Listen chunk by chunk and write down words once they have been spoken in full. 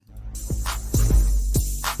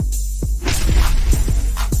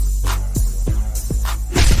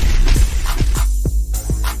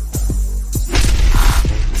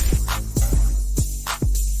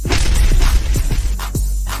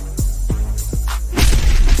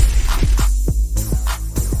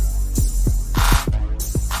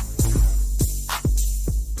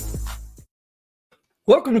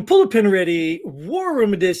Welcome to Pull a Pin Ready War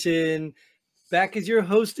Room Edition. Back as your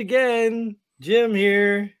host again, Jim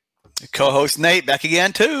here. Co-host Nate back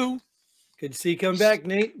again too. Good to see you come back,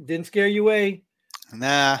 Nate. Didn't scare you away.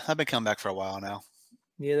 Nah, I've been coming back for a while now.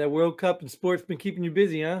 Yeah, that World Cup and sports been keeping you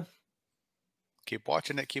busy, huh? Keep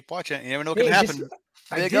watching it. You never know what can happen.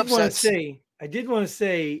 I did want to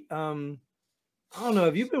say, I don't know.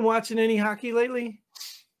 Have you been watching any hockey lately?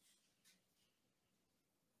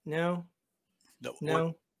 No.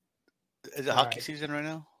 Is it hockey season right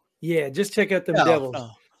now? Yeah, just check out the Devils.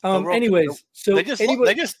 No. Anyways, so they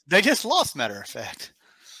just lost. Matter of fact,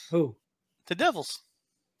 who? The Devils.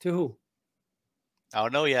 To who? I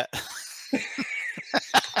don't know yet.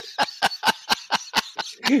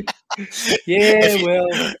 Yeah, well,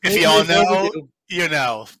 if y'all know, you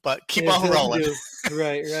know. But keep on rolling.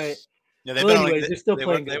 Right. Yeah, they're still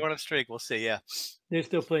playing good. They won a streak. We'll see. Yeah, they're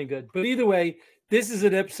still playing good. But either way, this is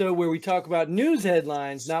an episode where we talk about news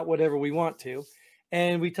headlines, not whatever we want to.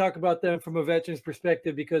 And we talk about them from a veteran's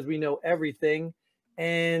perspective because we know everything.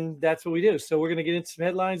 And that's what we do. So we're going to get into some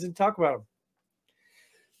headlines and talk about them.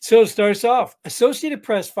 So to start us off, Associated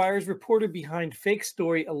Press fires reporter behind fake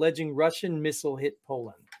story alleging Russian missile hit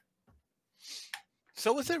Poland.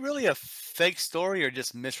 So was it really a fake story or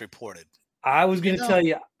just misreported? I was going to tell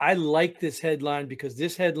you, I like this headline because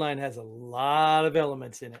this headline has a lot of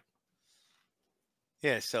elements in it.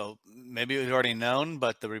 Yeah, so maybe it was already known,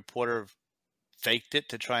 but the reporter faked it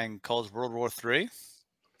to try and cause World War III?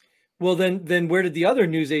 Well, then where did the other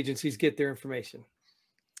news agencies get their information?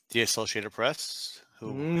 The Associated Press,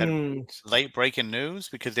 who had late breaking news,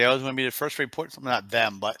 because they always want to be the first to report something. Not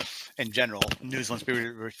them, but in general, news wants to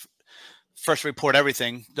be first to report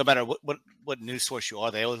everything, no matter what news source you are.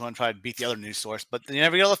 They always want to try to beat the other news source, but they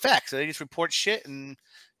never get all the facts. So they just report shit and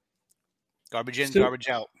garbage in, garbage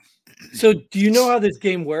out. So do you know how this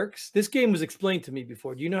game works? This game was explained to me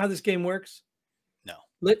before. Do you know how this game works? No.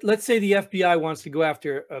 Let's say the FBI wants to go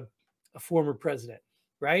after a former president,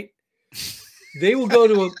 right? They will go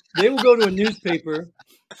to a newspaper.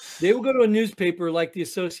 They will go to a newspaper like the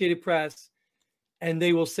Associated Press, and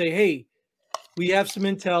they will say, "Hey, we have some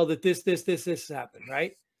intel that this happened,"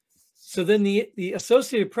 right? So then the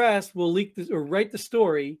Associated Press will leak this or write the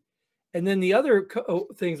story. And then the other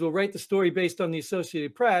things will write the story based on the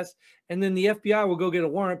Associated Press, and then the FBI will go get a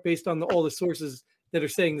warrant based on all the sources that are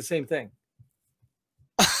saying the same thing.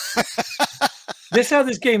 That's how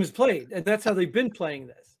this game is played, and that's how they've been playing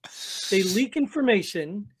this. They leak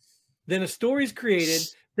information, then a story is created,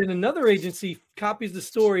 then another agency copies the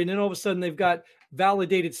story, and then all of a sudden they've got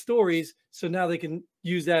validated stories, so now they can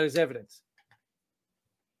use that as evidence.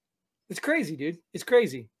 It's crazy, dude. It's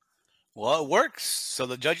crazy. Well, it works. So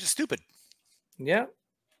the judge is stupid. Yeah,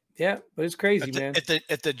 but it's crazy, man.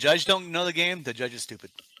 If the judge don't know the game, the judge is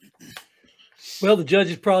stupid. Well, the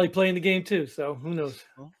judge is probably playing the game too, so who knows?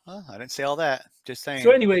 Well, I didn't say all that. Just saying.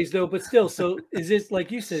 So, anyways, though, but still, so is this,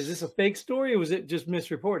 like you said, is this a fake story or was it just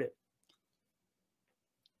misreported?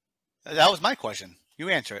 That was my question. You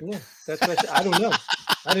answer it. Yeah, that's what I don't know.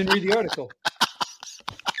 I didn't read the article.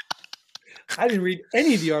 I didn't read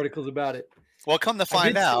any of the articles about it. Well, come to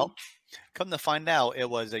find out, it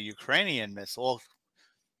was a Ukrainian missile.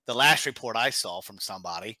 The last report I saw from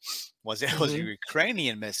somebody was it was a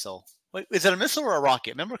Ukrainian missile. Wait, is it a missile or a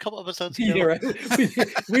rocket? Remember a couple episodes ago? Yeah, right.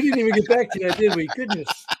 We didn't even get back to that, did we? Goodness.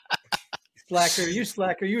 Slacker. You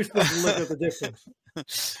were supposed to look at the difference.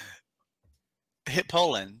 Hit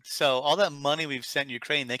Poland. So all that money we've sent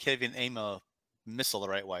Ukraine, they can't even aim a missile the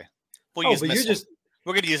right way. We're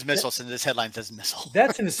going to use missiles since this headline says missile.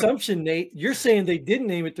 That's an assumption, Nate. You're saying they didn't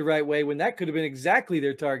aim it the right way when that could have been exactly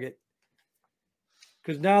their target.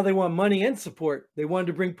 Because now they want money and support. They wanted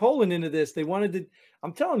to bring Poland into this. They wanted to.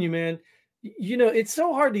 I'm telling you, man. You know, it's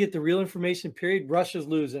so hard to get the real information. Period. Russia's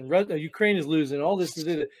losing. Ukraine is losing. All this.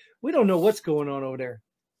 We don't know what's going on over there.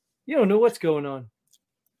 You don't know what's going on.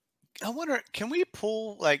 I wonder, can we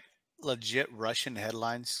pull like legit Russian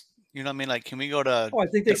headlines? You know what I mean? Like, can we go to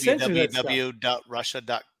www.russia.ru?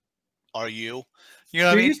 You know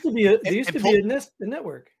what I mean? There used to be a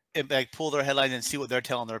network. And like pull their headlines and see what they're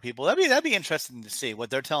telling their people. That'd be interesting to see what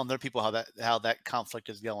they're telling their people, how that conflict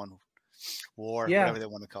is going, war, whatever they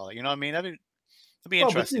want to call it. You know what I mean? That'd be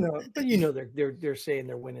interesting. But they're saying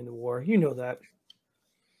they're winning the war. You know that,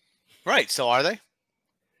 right? So are they?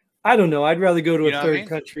 I don't know. I'd rather go to a third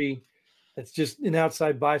country that's just an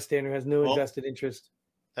outside bystander, has no invested interest.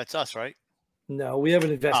 That's us, right? No, we have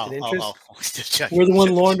an invested interest. We're the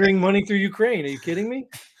one laundering money through Ukraine. Are you kidding me?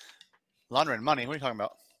 Laundering money? What are you talking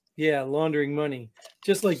about? Yeah, laundering money.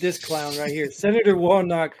 Just like this clown right here. Senator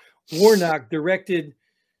Warnock directed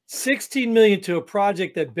 $16 million to a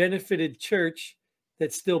project that benefited church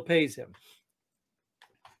that still pays him.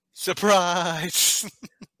 Surprise!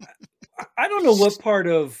 I don't know what part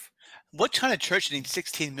of. What kind of church needs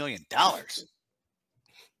 $16 million?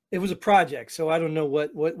 It was a project, so I don't know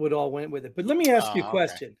what all went with it. But let me ask you a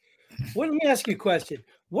question. Let me ask you a question.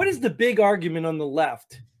 What is the big argument on the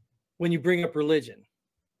left when you bring up religion?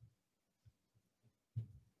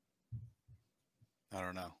 I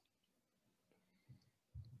don't know.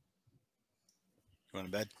 You going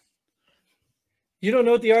to bed? You don't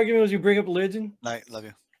know what the argument was? You bring up religion? Night, love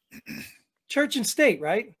you. Church and state,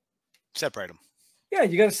 right? Separate them. Yeah,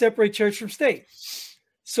 you got to separate church from state.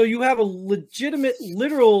 So you have a legitimate,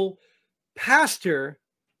 literal pastor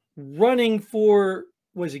running for,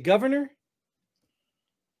 was he governor?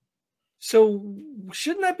 So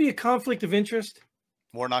shouldn't that be a conflict of interest?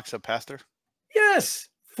 Warnock's a pastor? Yes.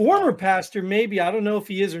 Former pastor, maybe. I don't know if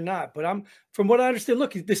he is or not, but from what I understand,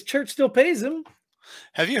 look, this church still pays him.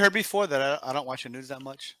 Have you heard before that I don't watch the news that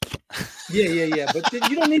much? Yeah. But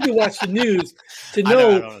you don't need to watch the news to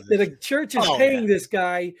know that a church is paying this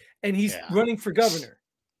guy and he's running for governor.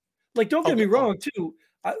 Like, don't get me wrong, too.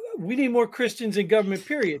 We need more Christians in government,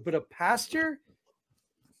 period. But a pastor,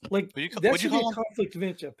 like, that should be a conflict of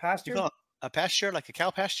interest. A pastor? A pasture, like a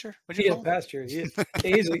cow pasture? Yeah, pasture. He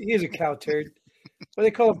is a cow turd. What do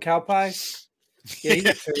they call him? Cow pie? Yeah, he's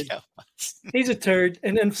a turd. He's a turd.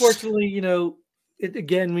 And unfortunately,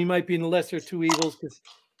 again, we might be in the lesser of two evils because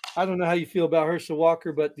I don't know how you feel about Herschel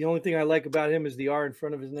Walker, but the only thing I like about him is the R in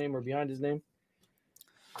front of his name or behind his name.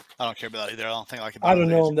 I don't care about that either. I don't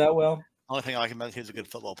know him that well. The only thing I like about him is he's a good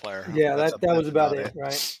football player. Yeah, that was about it,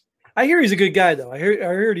 right? I hear he's a good guy, though. I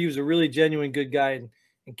heard he was a really genuine good guy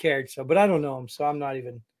and cared. So, but I don't know him, so I'm not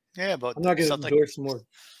even. Yeah, but I'm not going to endorse some more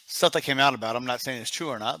stuff that came out about him. I'm not saying it's true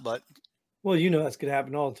or not, but well, that's going to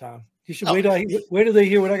happen all the time. You should wait till they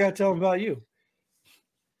hear what I got to tell them about you.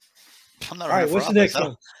 I'm not running for office. What's the next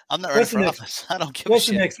one? I'm not running for office. I don't give a shit. What's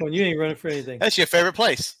the next one? You ain't running for anything. That's your favorite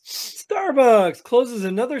place. Starbucks closes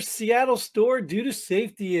another Seattle store due to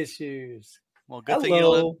safety issues. Well, good thing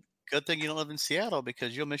you don't live in Seattle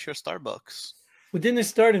because you'll miss your Starbucks. Well, didn't it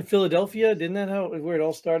start in Philadelphia? Didn't that where it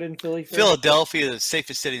all started in Philly? Philadelphia is the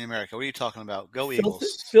safest city in America. What are you talking about? Go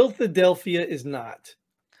Eagles. Philadelphia is not.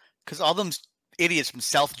 Because all them idiots from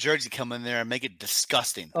South Jersey come in there and make it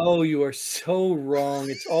disgusting. Oh, you are so wrong.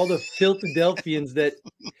 It's all the Philadelphians that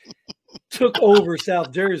took over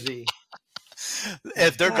South Jersey.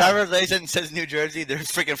 If their driver's license says New Jersey, they're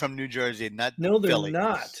freaking from New Jersey, not No, they're Philly.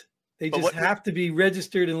 not. They just have to be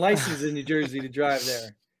registered and licensed in New Jersey to drive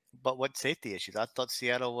there. But what safety issues? I thought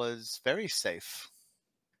Seattle was very safe.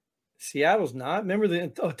 Seattle's not. Remember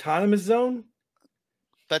the autonomous zone?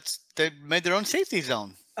 They made their own safety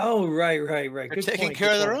zone. Oh, right. They're taking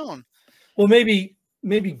care of their own. Well, maybe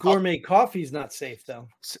gourmet coffee's not safe though.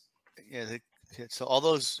 So all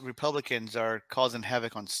those Republicans are causing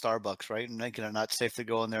havoc on Starbucks, right? And making it not safe to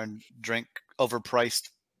go in there and drink overpriced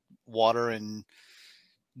water and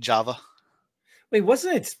Java.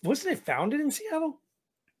 Wasn't it founded in Seattle?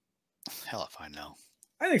 Hell if I know.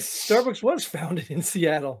 I think Starbucks was founded in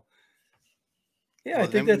Seattle. Yeah, well, I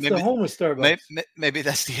think that's the home of Starbucks. Maybe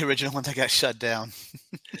that's the original one that got shut down.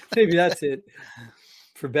 Maybe that's it.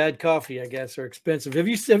 For bad coffee, I guess, or expensive. Have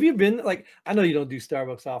you been, like, I know you don't do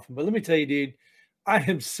Starbucks often, but let me tell you, dude, I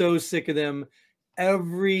am so sick of them.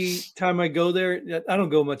 Every time I go there, I don't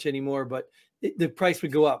go much anymore, but the price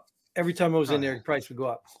would go up. Every time I was in there, the price would go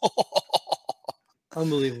up.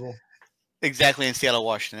 Unbelievable. Exactly in Seattle,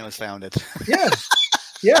 Washington, it was founded.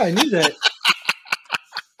 Yeah, I knew that.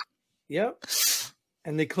 Yep.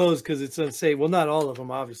 And they closed because it's unsafe. Well, not all of them,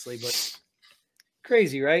 obviously, but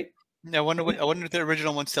crazy, right? I wonder if the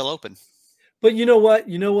original one's still open. But you know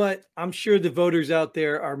what? I'm sure the voters out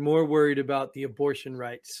there are more worried about the abortion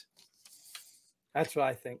rights. That's what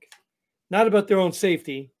I think. Not about their own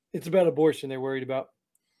safety. It's about abortion they're worried about.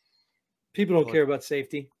 People don't care about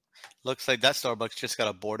safety. Looks like that Starbucks just got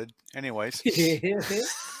aborted. Anyways.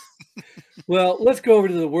 Well, let's go over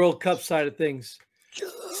to the World Cup side of things.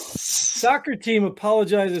 Soccer team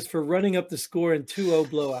apologizes for running up the score in 2-0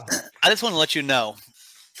 blowout. I just want to let you know,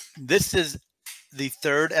 this is the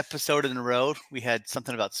third episode in a row we had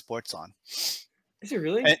something about sports on. Is it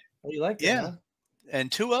really? You like that? Yeah. Huh?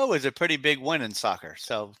 And 2-0 is a pretty big win in soccer.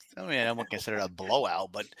 So, I mean, I won't consider it a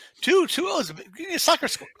blowout, but 2-0 is a soccer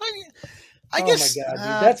score. I guess. Oh, my God,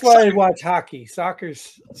 dude. That's why I watch hockey. Soccer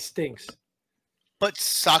stinks. But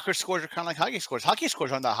soccer scores are kind of like hockey scores. Hockey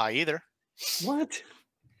scores aren't that high either. What?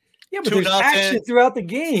 Yeah, but there's action throughout the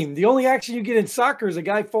game. The only action you get in soccer is a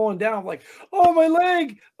guy falling down like, oh, my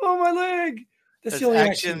leg. Oh, my leg. That's There's the only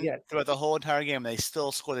action action you get. throughout the whole entire game. They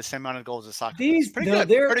still score the same amount of goals as soccer. Pretty good.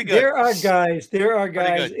 Pretty good. There are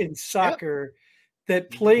guys good. in soccer that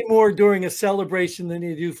play more during a celebration than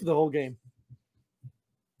they do for the whole game.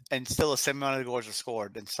 And still the same amount of goals are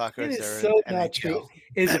scored in soccer. It as is there so in not NHL. true.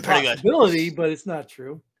 It's a Pretty good. possibility, but it's not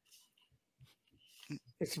true.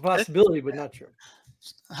 It's a possibility, but not true.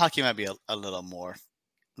 Hockey might be a little more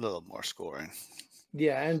scoring.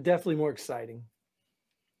 Yeah, and definitely more exciting.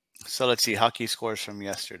 So let's see. Hockey scores from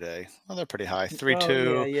yesterday. Well, they're pretty high. 3-2,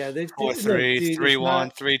 Oh, yeah. 4-3,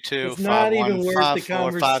 3-1, 3-2, 5-1, It's not even worth the 5-4,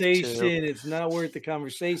 conversation. 5-2. It's not worth the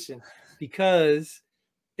conversation because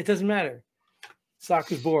it doesn't matter.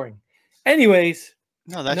 Soccer's boring. Anyways.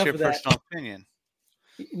 No, that's your personal opinion.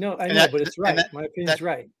 No, I know, but it's right. My opinion's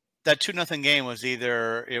right. That 2-0 game was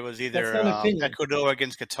either Ecuador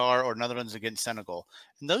against Qatar or Netherlands against Senegal,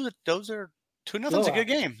 and those are 2-0's a good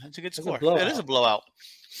game. That's a good score. It is a blowout.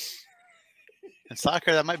 In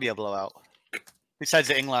soccer, that might be a blowout. Besides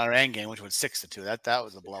the England-Iran game, which was 6-2, that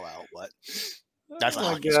was a blowout. But that's a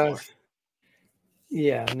hockey score.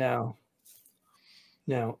 Yeah, no.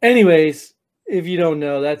 Anyways, if you don't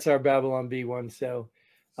know, that's our Babylon B1. So,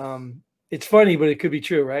 it's funny, but it could be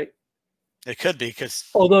true, right? It could be because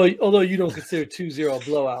although you don't consider 2-0 a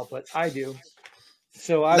blowout, but I do.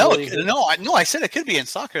 So I said it could be in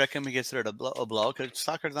soccer. That can be considered a blowout because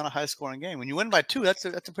soccer is not a high-scoring game. When you win by 2, that's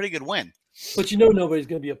a pretty good win. But nobody's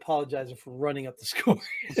going to be apologizing for running up the score.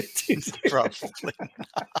 Probably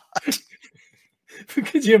not.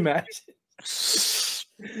 Could you imagine?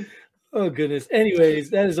 Oh goodness. Anyways,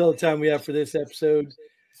 that is all the time we have for this episode.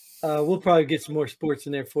 We'll probably get some more sports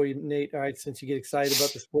in there for you, Nate. All right, since you get excited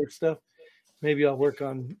about the sports stuff, maybe I'll work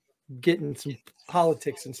on getting some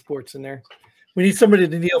politics and sports in there. We need somebody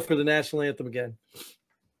to kneel for the national anthem again.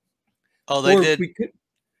 Oh, they did. We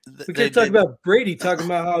could talk about Brady talking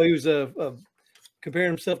about how he was comparing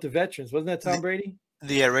himself to veterans. Wasn't that Tom Brady?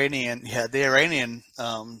 The Iranian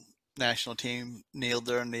national team kneeled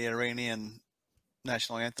during the Iranian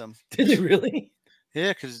national anthem. Did they really?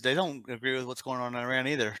 Yeah, because they don't agree with what's going on in Iran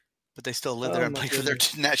either, but they still live there and play for their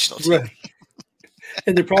national team. Right.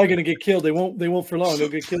 And they're probably going to get killed. They won't for long. They'll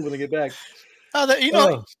get killed when they get back.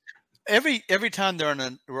 Every time they're in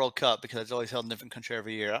the World Cup, because it's always held in a different country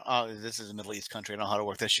every year. This is a Middle East country. I don't know how to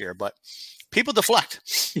work this year, but people deflect.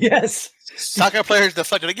 Yes. Soccer players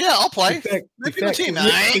deflect. Like, yeah, I'll play. Defect. Team.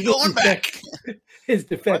 I ain't going back. It's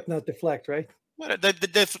defect, not deflect, right?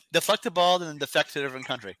 Deflect the ball and then defect to a different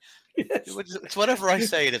country. Yes. It's whatever I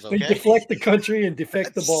say it is, okay? They deflect the country and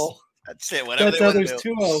defect the ball. That's it. Whatever. That's how there's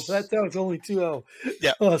 2-0. That's how it's only 2-0.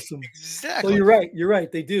 Yeah. Awesome. Exactly. Well, you're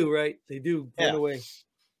right. They do, right? They do run away.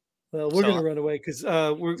 Well, we're going to run away because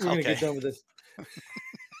we're going to get done with this.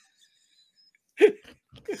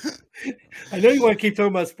 I know you want to keep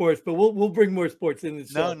talking about sports, but we'll bring more sports in.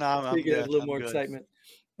 No, I'm good. A little more excitement.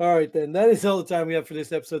 All right, then. That is all the time we have for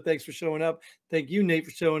this episode. Thanks for showing up. Thank you, Nate,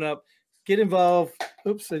 for showing up. Get involved.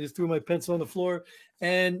 Oops, I just threw my pencil on the floor.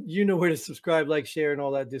 And you know where to subscribe, like, share, and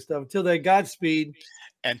all that good stuff. Until then, Godspeed.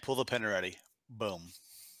 And pull the pin already. Boom.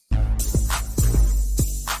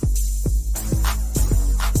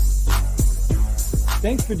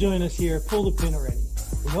 Thanks for joining us here at Pull the Pin Already.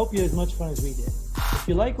 We hope you had as much fun as we did. If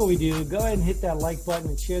you like what we do, go ahead and hit that like button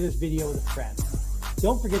and share this video with a friend.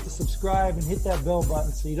 Don't forget to subscribe and hit that bell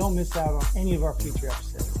button so you don't miss out on any of our future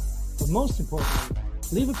episodes. But most importantly,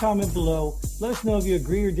 leave a comment below. Let us know if you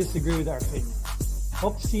agree or disagree with our opinion.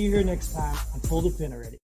 Hope to see you here next time on Pull the Pin Already.